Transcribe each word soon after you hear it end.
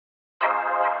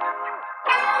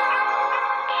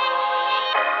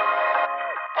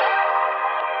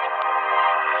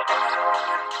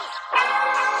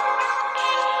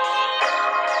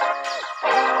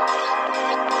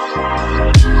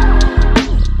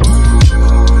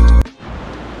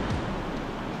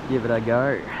give it a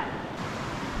go.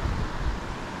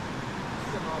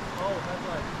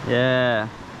 Yeah,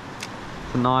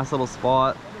 it's a nice little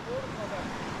spot.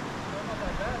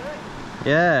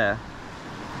 Yeah,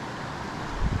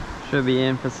 should be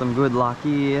in for some good luck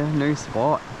here. New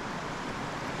spot.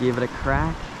 Give it a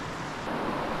crack.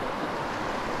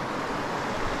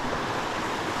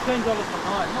 $10 per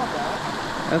night, not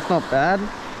bad. That's not bad.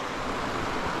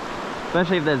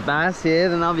 Especially if there's bass here,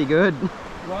 then that'll be good.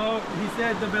 Well, he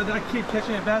said about that kid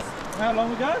catching a bass how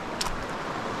long ago?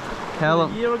 How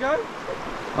long? A year ago?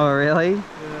 Oh, really?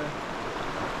 Yeah.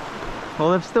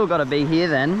 Well, they've still got to be here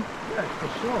then. Yeah, for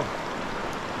sure.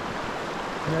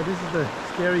 Yeah, this is the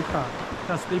scary part.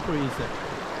 How slippery is it?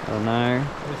 I don't know.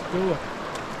 Let's do it.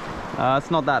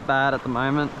 It's not that bad at the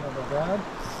moment. Not that bad.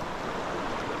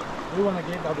 We want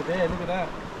to get over there, look at that.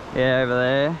 Yeah, over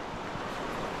there.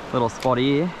 Little spot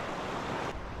here.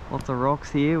 Lots of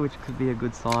rocks here, which could be a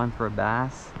good sign for a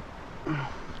bass.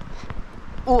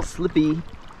 Oh, slippy.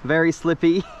 Very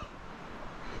slippy.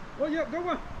 Oh yeah, go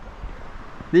on.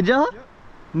 Did ya? Yep.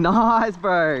 Nice,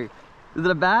 bro. Is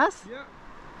it a bass? Yeah.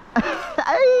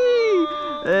 Hey!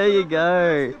 There you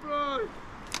go. Bro.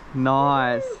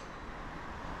 Nice.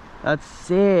 That's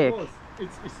sick.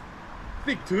 It's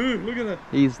thick too, look at it.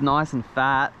 He's nice and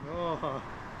fat. Oh.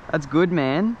 That's good,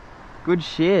 man. Good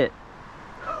shit.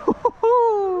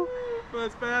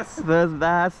 First bass. First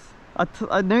bass.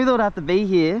 I knew they would have to be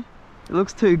here. It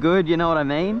looks too good, you know what I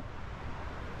mean?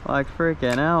 Like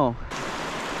freaking hell.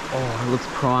 Oh, it looks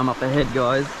prime up ahead,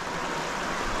 guys.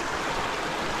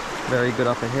 Very good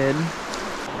up ahead.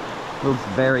 Looks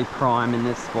very prime in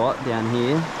this spot down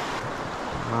here.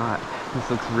 Right,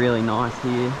 this looks really nice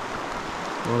here.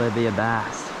 Will there be a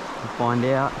bass? We'll find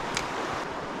out.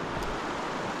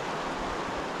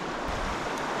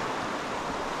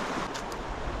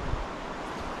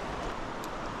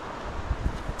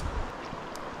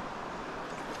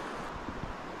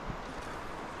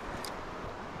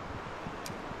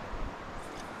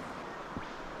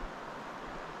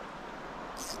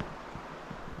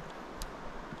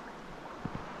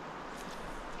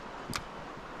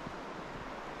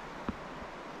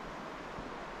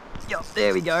 Yup,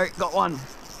 there we go, got one.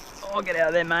 Oh, get out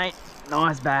of there, mate.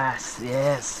 Nice bass,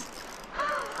 yes.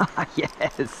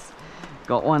 Yes,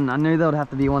 got one. I knew there would have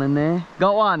to be one in there.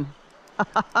 Got one.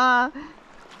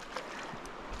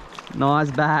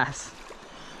 Nice bass.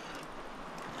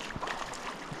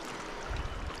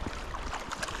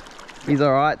 He's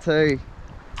all right too.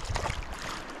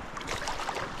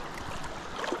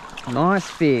 Nice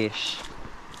fish.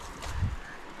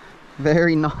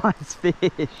 Very nice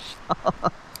fish.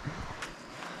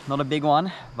 Not a big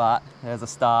one, but there's a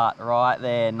start right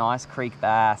there. Nice creek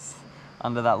bass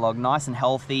under that log. Nice and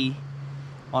healthy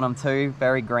on him too.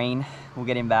 Very green. We'll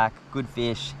get him back. Good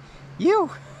fish. You.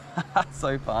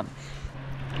 So fun.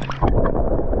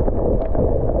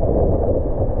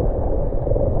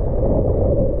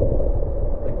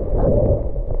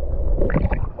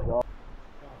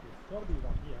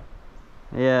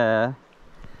 Yeah.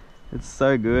 It's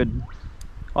so good.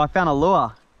 Oh, I found a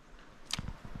lure.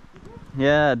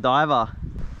 Yeah, diver.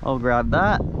 I'll grab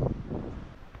that. Oh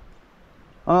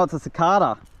no, it's a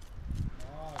cicada.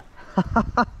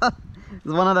 Oh. It's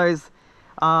one of those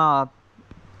 $20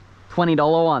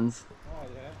 ones. Oh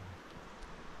yeah.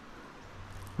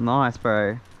 Nice,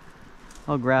 bro.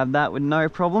 I'll grab that with no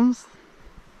problems.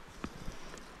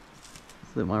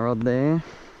 Slip my rod there.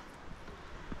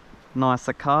 Nice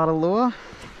cicada lure.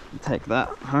 Take that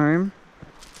home.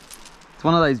 It's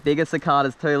one of those bigger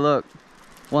cicadas too, look.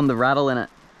 One with the rattle in it.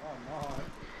 Oh, nice.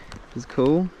 Which is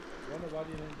cool. I wonder why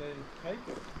you didn't take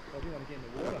it. Why do you want to get in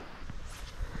the water?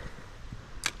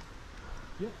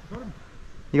 Yep, got him.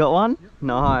 You got one? Yep.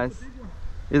 Nice. Big one.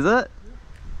 Is it? Yep.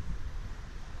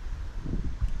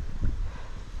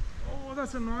 Oh,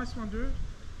 that's a nice one, dude.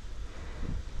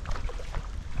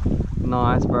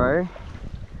 Nice, bro.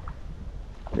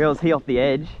 Where was he off the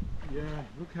edge? Yeah,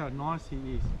 look how nice he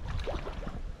is.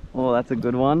 Oh, that's a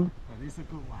good one. That is a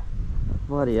good one.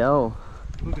 Bloody hell.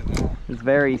 Look at that. It's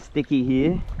very sticky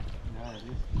here. Yeah, it is.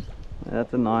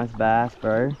 That's a nice bass,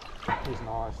 bro. He's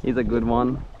nice. He's a good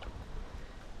one.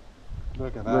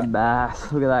 Look at that. Good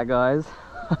bass. Look at that, guys.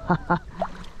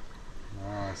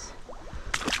 Nice.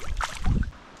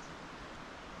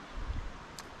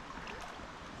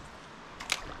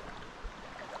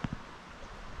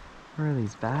 Where are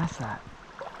these bass at?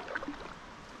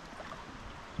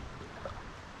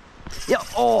 Yeah.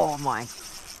 Oh my.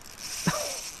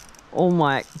 Oh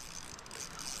my.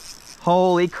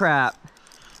 Holy crap.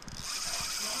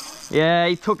 Yeah,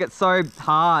 he took it so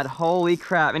hard. Holy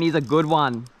crap. And he's a good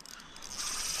one.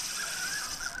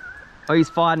 Oh, he's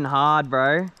fighting hard,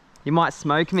 bro. You might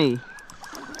smoke me.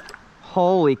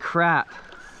 Holy crap.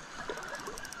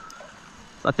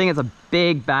 I think it's a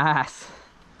big bass.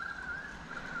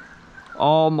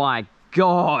 Oh my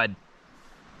God.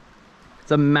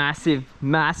 It's a massive,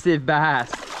 massive bass.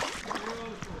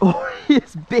 Oh,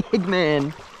 he's big,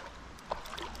 man.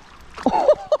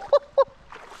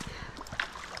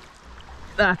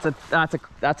 That's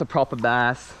a proper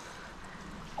bass.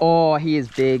 Oh, he is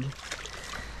big.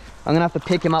 I'm gonna have to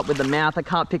pick him up with the mouth. I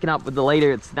can't pick him up with the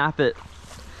leader and snap it.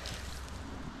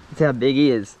 That's how big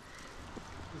he is.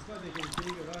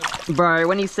 Bro,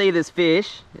 when you see this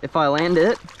fish, if I land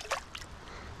it,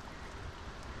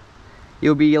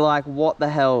 you'll be like, what the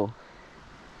hell?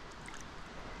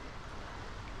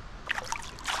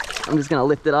 I'm just gonna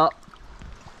lift it up.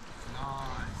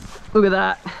 Nice. Look at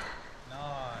that.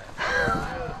 Nice.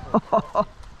 How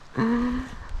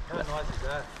nice is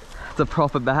that? It's a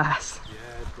proper bass. Yeah,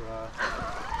 bro.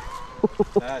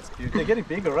 That's cute. They're getting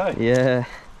bigger, right? Yeah.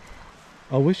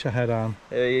 I wish I had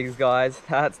There he is, guys.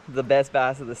 That's the best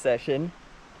bass of the session.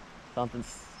 Something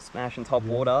smashing top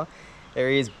water. There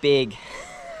he is, big.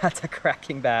 That's a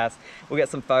cracking bass. We'll get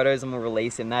some photos and we'll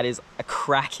release him. That is a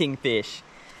cracking fish.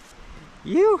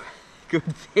 You,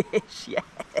 good fish, yes.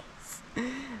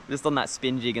 Just on that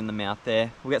spin jig in the mouth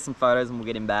there. We'll get some photos and we'll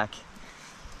get him back.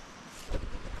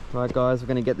 Right, guys, we're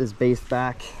gonna get this beast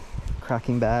back.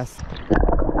 Cracking bass.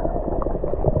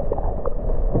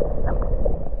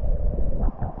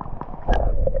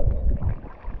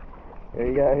 There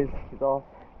he goes, he's off.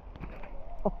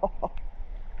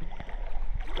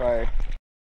 Bro,